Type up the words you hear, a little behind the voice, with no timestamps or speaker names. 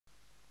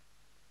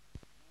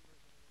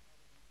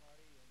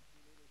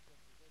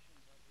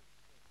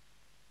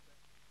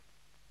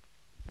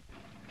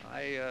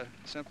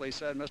simply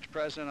said, Mr.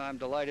 President, I'm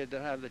delighted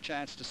to have the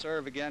chance to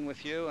serve again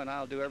with you, and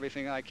I'll do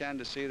everything I can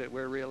to see that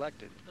we're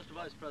reelected. Mr.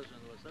 Vice President,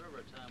 was there ever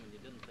a time when you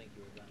didn't think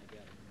you were going to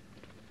get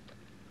it?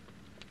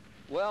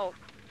 Well,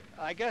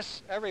 I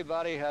guess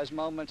everybody has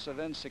moments of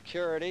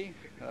insecurity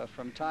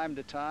from time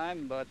to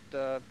time, but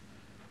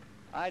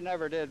I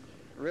never did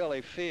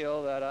really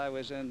feel that I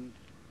was in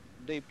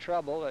deep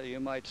trouble, you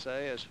might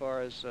say, as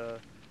far as the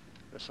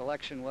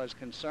selection was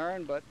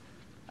concerned. But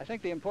I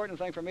think the important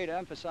thing for me to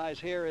emphasize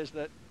here is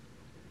that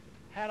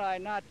had I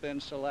not been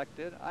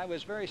selected, I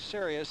was very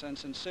serious and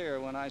sincere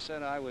when I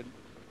said I would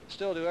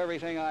still do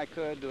everything I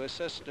could to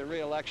assist the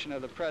re-election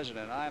of the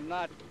president. I'm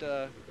not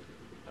the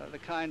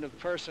kind of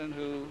person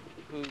who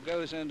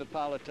goes into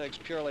politics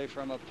purely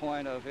from a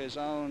point of his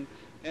own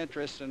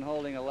interest in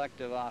holding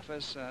elective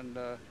office, and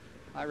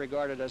I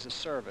regard it as a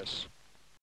service.